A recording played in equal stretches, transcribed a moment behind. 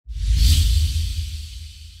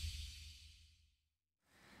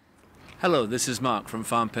Hello, this is Mark from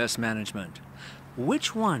Farm Pest Management.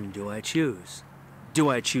 Which one do I choose? Do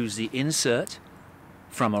I choose the insert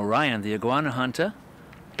from Orion The Iguana Hunter,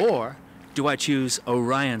 or do I choose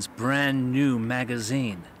Orion's brand new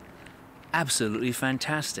magazine? Absolutely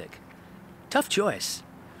fantastic. Tough choice.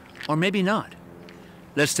 Or maybe not.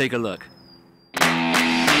 Let's take a look.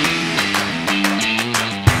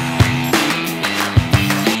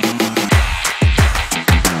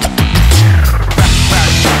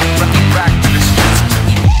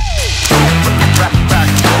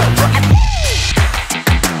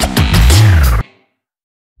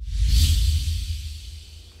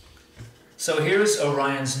 So here's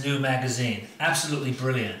Orion's new magazine. Absolutely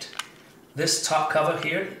brilliant. This top cover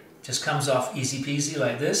here just comes off easy peasy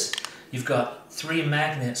like this. You've got 3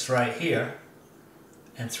 magnets right here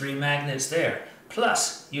and 3 magnets there.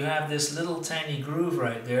 Plus you have this little tiny groove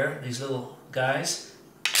right there, these little guys,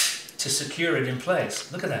 to secure it in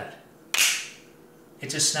place. Look at that. It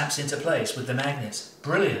just snaps into place with the magnets.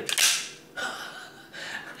 Brilliant.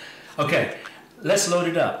 Okay, let's load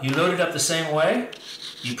it up. You load it up the same way.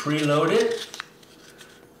 You preload it.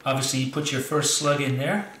 Obviously you put your first slug in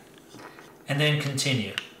there and then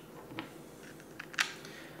continue.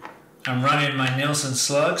 I'm running my Nielsen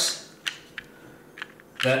slugs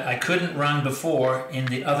that I couldn't run before in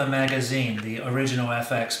the other magazine, the original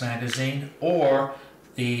FX magazine or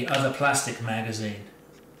the other plastic magazine.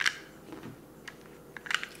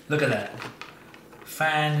 Look at that.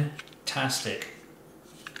 Fantastic.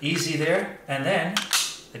 Easy there, and then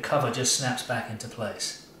the cover just snaps back into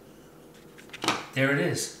place. There it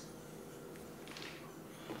is.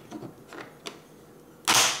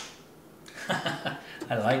 I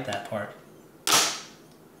like that part.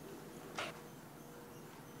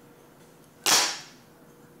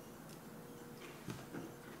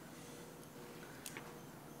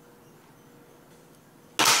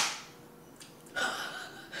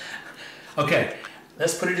 Okay,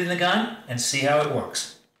 let's put it in the gun and see how it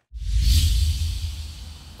works.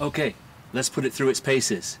 Okay, let's put it through its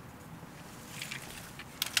paces.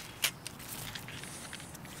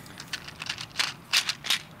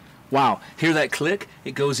 Wow, hear that click?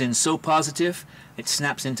 It goes in so positive, it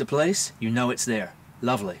snaps into place, you know it's there.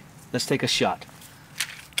 Lovely. Let's take a shot.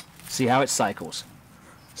 See how it cycles.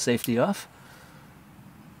 Safety off.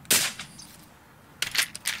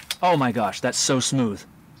 Oh my gosh, that's so smooth.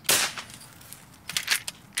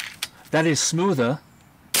 That is smoother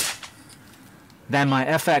than my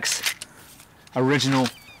FX original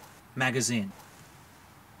magazine.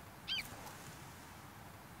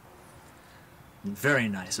 Very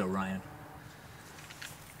nice, Orion.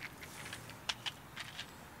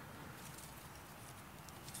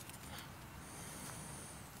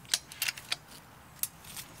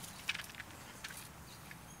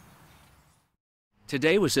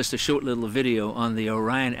 Today was just a short little video on the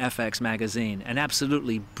Orion FX magazine, an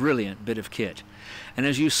absolutely brilliant bit of kit. And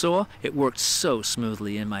as you saw, it worked so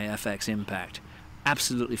smoothly in my FX Impact.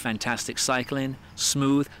 Absolutely fantastic cycling,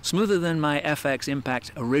 smooth, smoother than my FX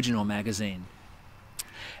Impact original magazine.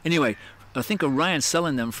 Anyway, I think Orion's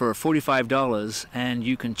selling them for $45 and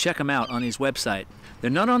you can check them out on his website. They're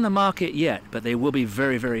not on the market yet, but they will be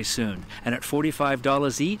very, very soon. And at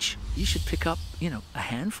 $45 each, you should pick up, a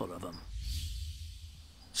handful of them.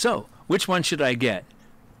 So, which one should I get?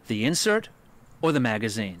 The insert or the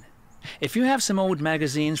magazine? If you have some old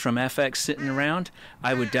magazines from FX sitting around,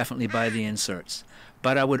 I would definitely buy the inserts.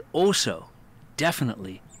 But I would also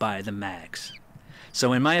definitely buy the mags.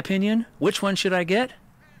 So in my opinion, which one should I get?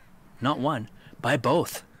 Not one, buy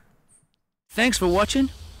both. Thanks for watching.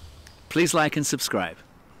 Please like and subscribe.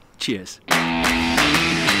 Cheers.